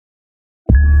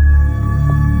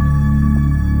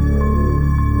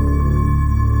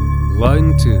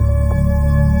Line 2.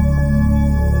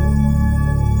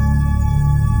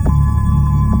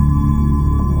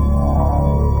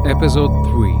 Episode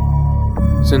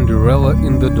 3. Cinderella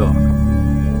in the Dark.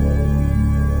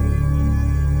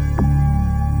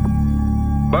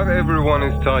 But everyone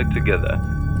is tied together,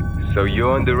 so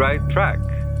you're on the right track.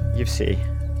 Evsey,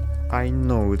 I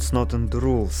know it's not in the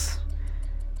rules.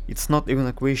 It's not even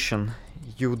a question.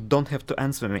 You don't have to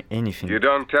answer me anything. You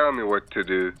don't tell me what to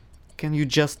do. Can you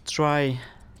just try?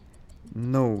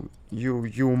 No,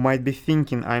 you might be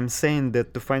thinking I'm saying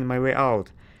that to find my way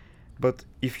out. But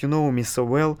if you know me so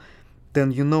well,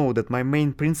 then you know that my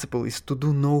main principle is to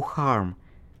do no harm.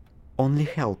 Only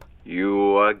help.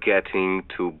 You are getting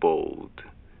too bold.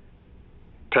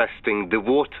 Testing the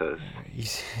waters.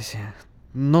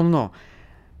 No.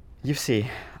 Evsey,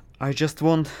 I just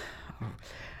want...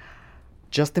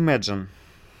 Just imagine.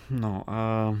 No,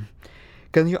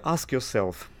 can you ask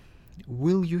yourself,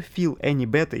 will you feel any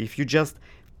better if you just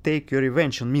take your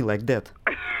revenge on me like that?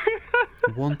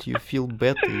 Won't you feel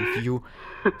better if you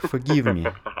forgive me?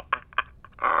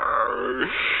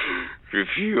 If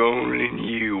you only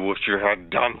knew what you had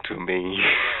done to me.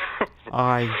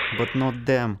 But not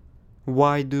them.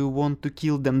 Why do you want to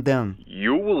kill them then?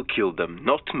 You will kill them,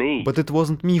 not me. But it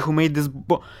wasn't me who made this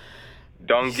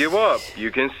Don't give up.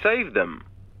 You can save them.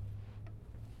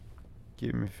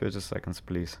 Give me 30 seconds,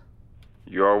 please.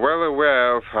 You are well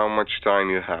aware of how much time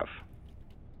you have.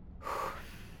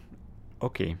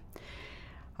 Okay.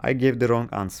 I gave the wrong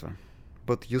answer.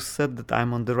 But you said that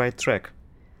I'm on the right track.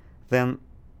 Then,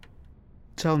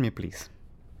 tell me please,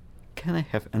 can I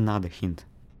have another hint?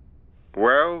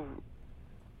 Well,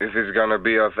 if it's gonna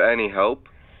be of any help,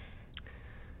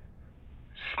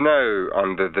 snow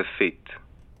under the feet.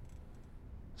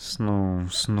 Snow.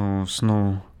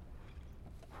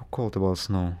 Who called about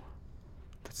snow?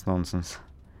 That's nonsense.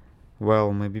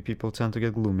 Well, maybe people tend to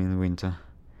get gloomy in winter.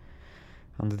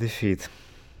 Under the feet.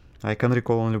 I can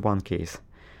recall only one case.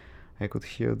 I could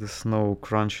hear the snow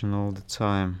crunching all the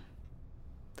time.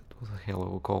 That was a hell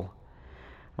of a call.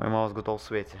 My mouth got all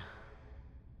sweaty.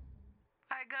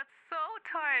 I got so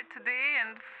tired today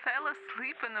and fell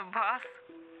asleep in the bus.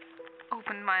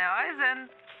 Opened my eyes and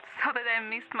saw that I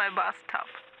missed my bus stop.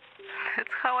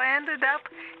 That's how I ended up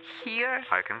here.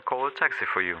 I can call a taxi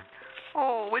for you.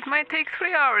 Oh, it might take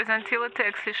 3 hours until a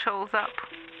taxi shows up.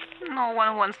 No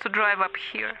one wants to drive up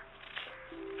here.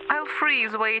 I'll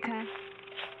freeze waiting.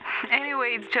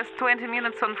 Anyway, it's just 20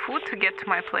 minutes on foot to get to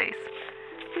my place.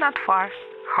 Not far.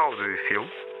 How do you feel?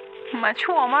 Much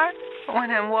warmer when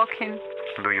I'm walking.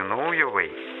 Do you know your way?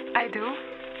 I do.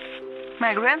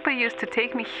 My grandpa used to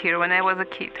take me here when I was a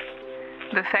kid.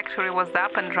 The factory was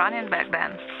up and running back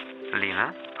then.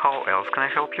 Lina, how else can I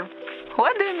help you?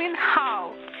 What do you mean,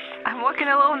 how? I'm walking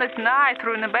alone at night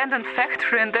through an abandoned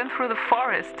factory and then through the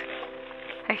forest.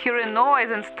 I hear a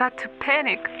noise and start to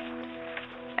panic.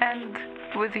 And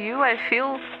with you, I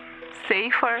feel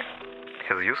safer.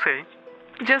 As you say.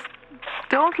 Just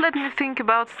don't let me think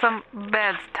about some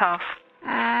bad stuff.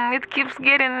 It keeps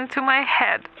getting into my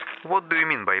head. What do you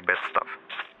mean by bad stuff?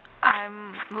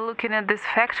 I'm looking at this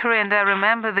factory and I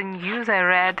remember the news I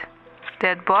read.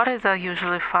 Dead bodies are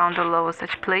usually found all over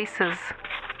such places.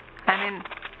 I mean,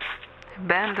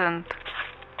 abandoned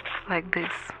like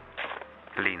this.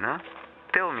 Lina,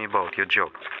 tell me about your job.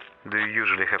 Do you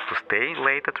usually have to stay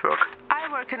late at work?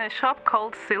 I work in a shop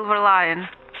called Silver Lion.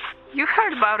 You've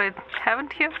heard about it,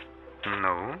 haven't you?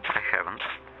 No, I haven't.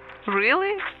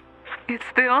 Really?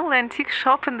 It's the only antique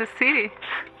shop in the city.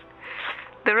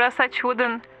 There are such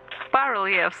wooden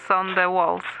bas-reliefs on the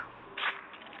walls.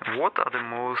 What are the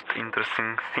most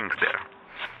interesting things there?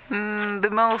 The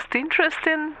most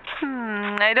interesting?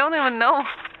 I don't even know.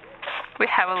 We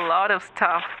have a lot of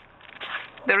stuff.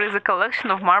 There is a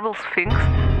collection of marble sphinx.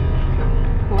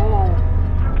 Oh,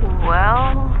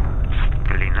 well...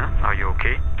 Lina, are you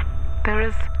okay? There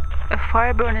is a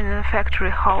fire burning in a factory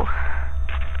hall.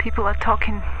 People are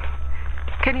talking.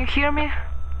 Can you hear me?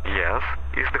 Yes.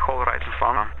 Is the hall right in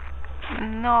front?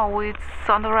 No, it's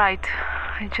on the right.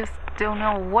 I just don't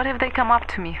know. What if they come up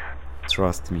to me?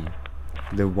 Trust me.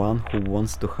 The one who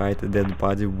wants to hide a dead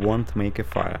body won't make a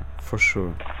fire, for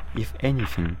sure. If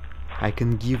anything, I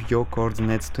can give your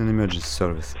coordinates to an emergency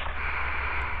service.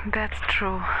 That's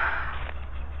true.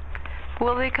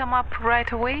 Will they come up right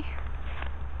away?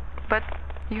 But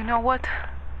you know what?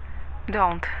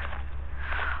 Don't.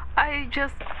 I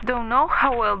just don't know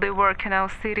how well they work in our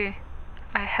city.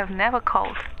 I have never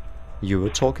called. You were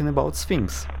talking about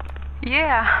Sphinx.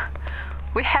 Yeah,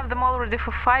 we have them already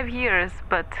for 5 years,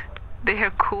 but they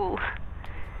are cool.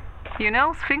 You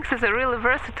know, Sphinx is a really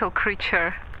versatile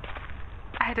creature.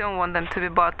 I don't want them to be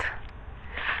bought.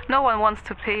 No one wants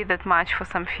to pay that much for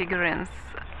some figurines.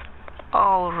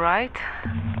 All right.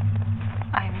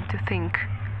 I need to think.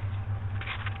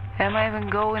 Am I even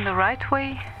going the right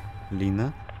way?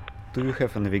 Lina, do you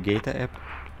have a navigator app?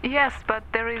 Yes, but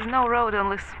there is no road,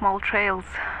 only small trails.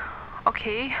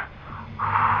 Okay.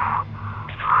 I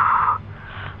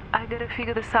gotta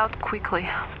figure this out quickly.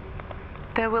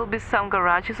 There will be some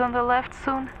garages on the left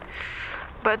soon,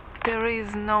 but there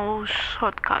is no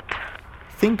shortcut.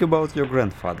 Think about your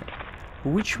grandfather.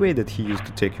 Which way did he used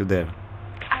to take you there?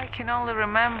 I can only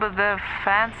remember the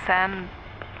fence and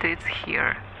it's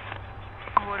here.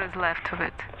 What is left of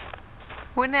it?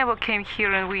 We never came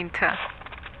here in winter.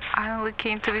 I only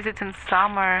came to visit in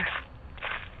summer.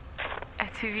 A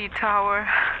TV tower.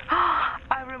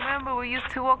 I remember we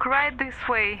used to walk right this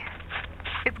way.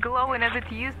 It's glowing as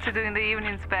it used to do in the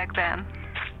evenings back then.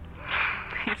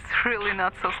 It's really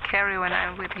not so scary when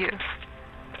I'm with you.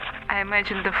 I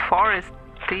imagine the forest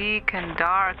thick and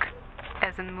dark,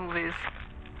 as in movies.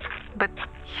 But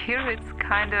here it's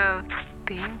kind of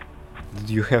thin. Did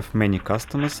you have many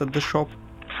customers at the shop?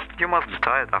 You must be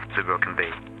tired after the working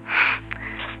day.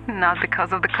 Not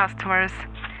because of the customers.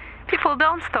 People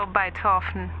don't stop by too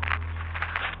often.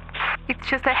 It's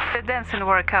just I had a dancing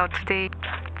workout today.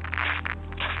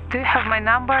 Do you have my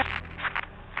number?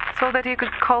 So that you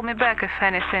could call me back if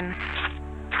anything.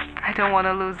 I don't want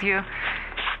to lose you.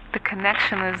 The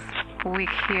connection is weak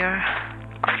here.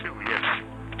 I do, yes.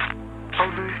 How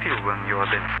do you feel when you are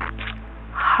dancing?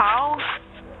 How?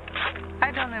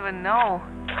 I don't even know.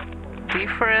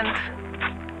 Different?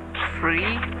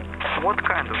 Free? What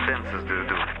kind of dances do you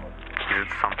do? Is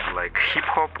it something like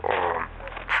hip-hop or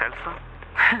salsa?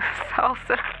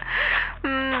 Salsa?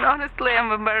 Honestly,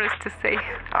 I'm embarrassed to say.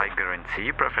 I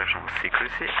guarantee professional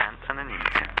secrecy and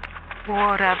anonymity.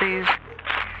 What are these?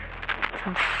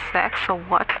 Some sex or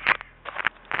what?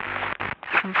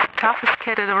 Some stuff is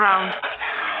scattered around.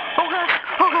 Oh gosh!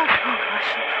 Oh gosh! Oh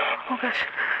gosh! Oh gosh!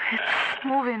 It's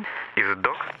moving. Is it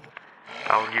dog?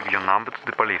 I'll give your number to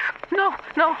the police. No!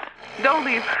 No! Don't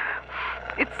leave!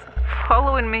 It's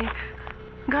following me.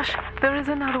 Gosh, there is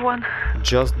another one.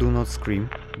 Just do not scream.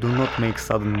 Do not make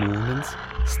sudden movements.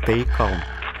 Stay calm.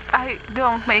 I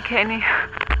don't make any.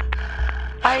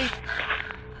 I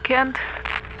can't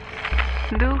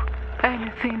do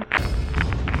anything.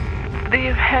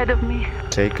 They're ahead of me.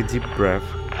 Take a deep breath.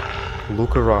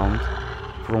 Look around.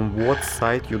 From what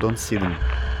side you don't see them?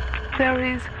 There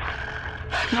is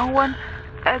no one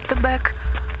at the back.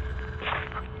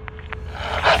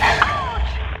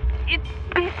 Ouch! It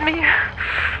bit me.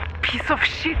 Piece of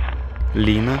shit.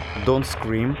 Lina, don't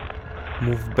scream.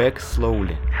 Move back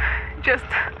slowly. Just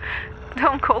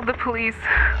don't call the police.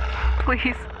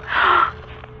 Please.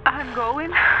 I'm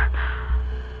going.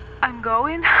 I'm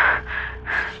going.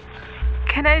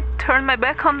 Can I turn my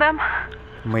back on them?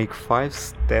 Make 5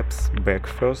 steps back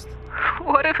first.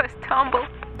 What if I stumble?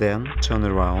 Then turn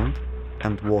around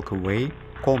and walk away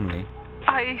calmly.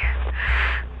 I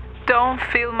don't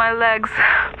feel my legs.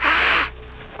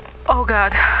 Oh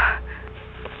god.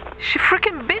 She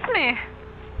freaking bit me.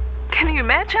 Can you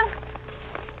imagine?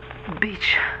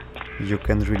 Bitch. You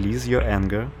can release your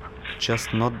anger,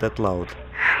 just not that loud.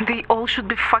 They all should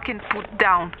be fucking put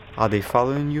down. Are they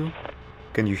following you?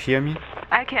 Can you hear me?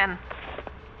 I can.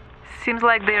 Seems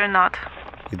like they're not.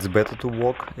 It's better to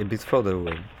walk a bit further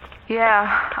away.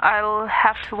 Yeah, I'll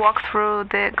have to walk through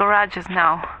the garages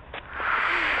now.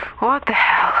 What the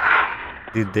hell?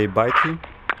 Did they bite you?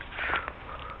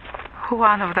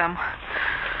 One of them.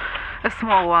 A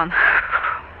small one.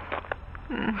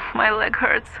 My leg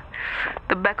hurts.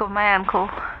 The back of my ankle.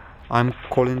 I'm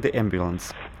calling the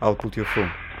ambulance. I'll put you through.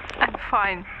 I'm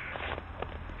fine.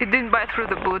 It didn't bite through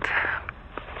the boot.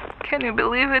 Can you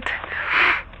believe it?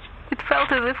 It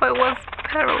felt as if I was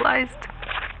paralyzed.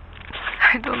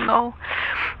 I don't know.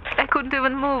 I couldn't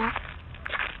even move.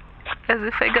 As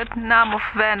if I got numb of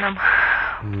venom.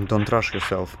 Don't rush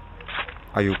yourself.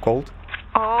 Are you cold?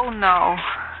 Oh no.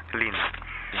 Lina,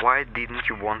 why didn't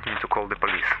you want me to call the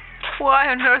police? Why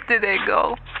on earth did I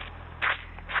go?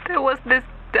 There was this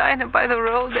diner by the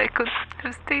road. I could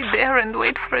have stayed there and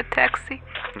wait for a taxi.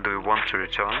 Do you want to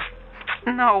return?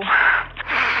 No.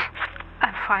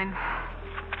 I'm fine.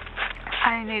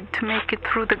 I need to make it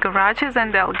through the garages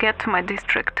and I'll get to my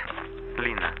district.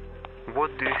 Lina,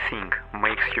 what do you think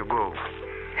makes you go?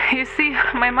 You see,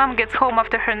 my mom gets home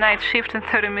after her night shift in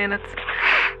 30 minutes.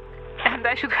 And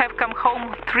I should have come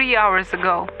home 3 hours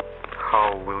ago.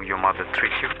 How will your mother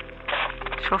treat you?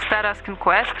 She'll start asking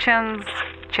questions,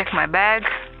 check my bag,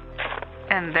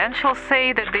 and then she'll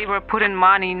say that they were putting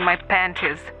money in my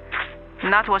panties.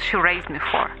 Not what she raised me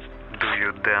for. Do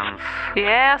you dance?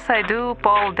 Yes, I do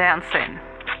pole dancing.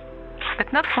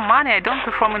 But not for money. I don't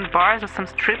perform in bars or some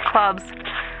strip clubs.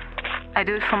 I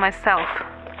do it for myself.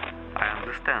 I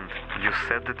understand. You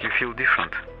said that you feel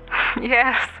different.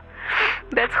 Yes,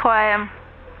 that's who I am.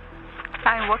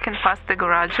 I'm walking past the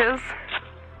garages.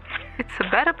 It's a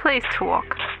better place to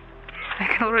walk. I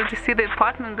can already see the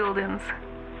apartment buildings.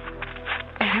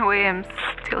 Anyway, I'm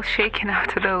still shaking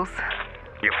after those.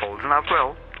 You're holding up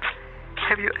well.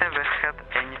 Have you ever had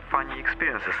any funny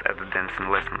experiences at the dancing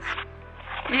lessons?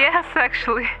 Yes,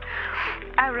 actually.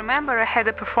 I remember I had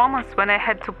a performance when I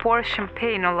had to pour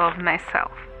champagne all over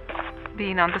myself,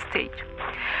 being on the stage.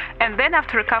 And then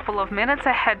after a couple of minutes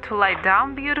I had to lie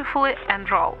down beautifully and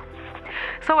roll.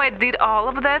 So I did all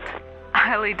of that.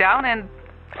 I lay down and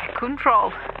I couldn't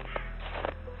roll.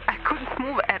 I couldn't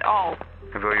move at all.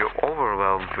 Were you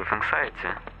overwhelmed with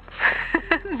anxiety?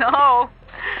 No,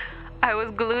 I was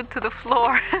glued to the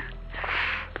floor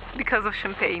because of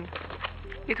champagne.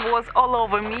 It was all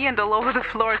over me and all over the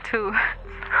floor too.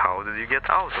 How did you get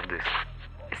out of this?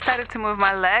 I started to move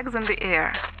my legs in the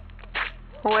air.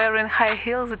 Wearing high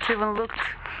heels, it even looked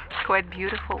quite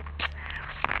beautiful.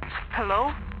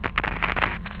 Hello?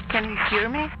 Can you hear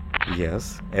me?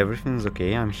 Yes, everything's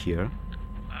okay, I'm here.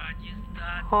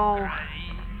 Oh,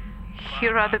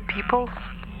 here are the people.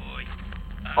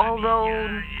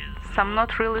 Although some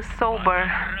not really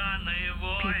sober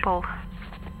people.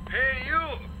 Hey, you!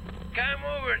 Come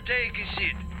over, take a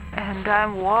seat. And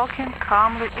I'm walking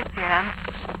calmly again.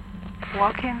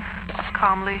 Walking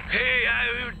calmly. Hey,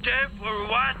 are you deaf or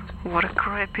what? What a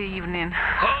crappy evening.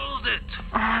 Hold it!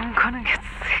 I'm gonna get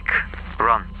sick.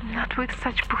 Run. Not with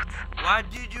such boots. What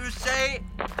did you say?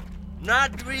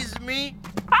 Not with me?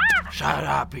 Shut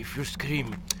up. If you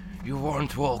scream, you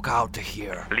won't walk out of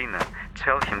here. Lina,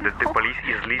 tell him that the Oh, police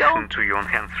is listening don't. to you on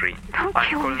hands-free. Don't I'm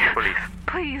kill calling me. the police.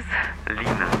 Please.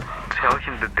 Lina, tell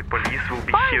him that the police will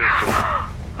be Bye. here soon.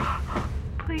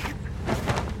 Please.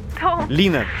 Don't.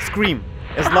 Lina, scream!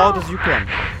 As loud as you can.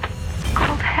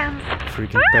 Cold hands.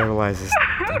 Freaking paralyzes.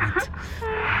 Damn it.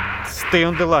 Stay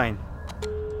on the line.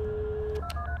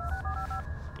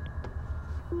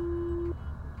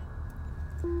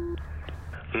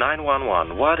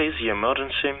 What is the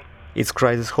emergency? It's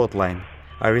crisis hotline.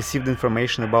 I received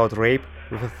information about rape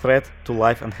with a threat to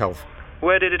life and health.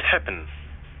 Where did it happen?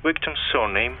 Victim's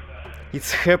surname?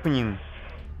 It's happening.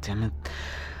 Damn it.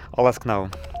 I'll ask now.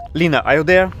 Lina, are you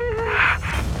there?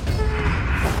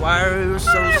 Why are you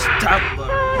so stubborn?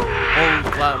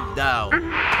 Hold calm down.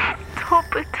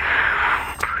 Stop it.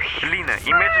 Lina,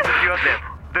 imagine that you are dead.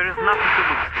 There is nothing to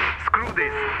lose. Screw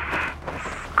this.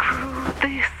 Screw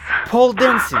this. Pole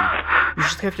dancing! You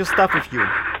should have your stuff with you.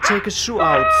 Take a shoe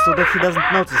out so that he doesn't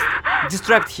notice.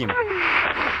 Distract him.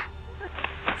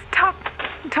 Stop.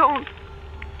 Don't.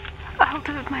 I'll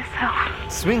do it myself.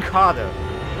 Swing harder.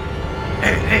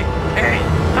 Hey!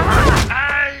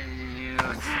 You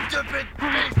stupid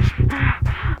bitch!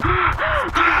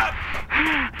 Stop!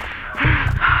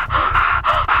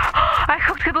 I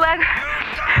hooked his leg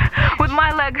with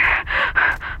my leg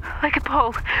like a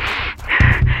pole.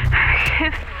 He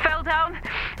fell down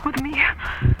with me.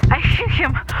 I hit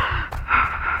him.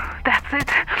 That's it.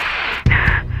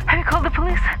 Have you called the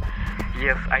police?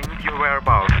 Yes, I need your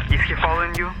whereabouts. Is he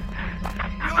following you?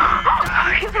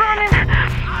 He's running.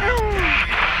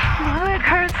 My leg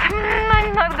hurts.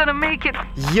 I'm not gonna make it.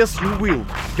 Yes, you will.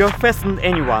 You're faster than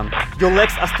anyone. Your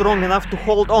legs are strong enough to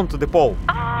hold on to the pole.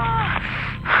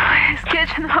 He's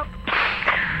catching up.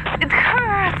 It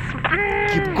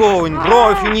hurts. Keep going,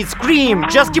 bro. If you need, scream.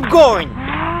 Just keep going.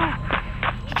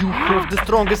 You have the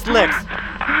strongest legs.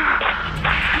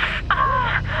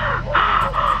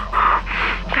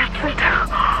 That's it.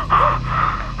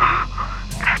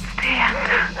 That's the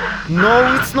end.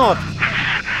 No, it's not.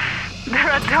 There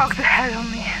are dogs ahead of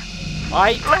me.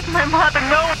 I... Let my mother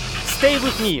know. Stay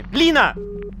with me. Lina!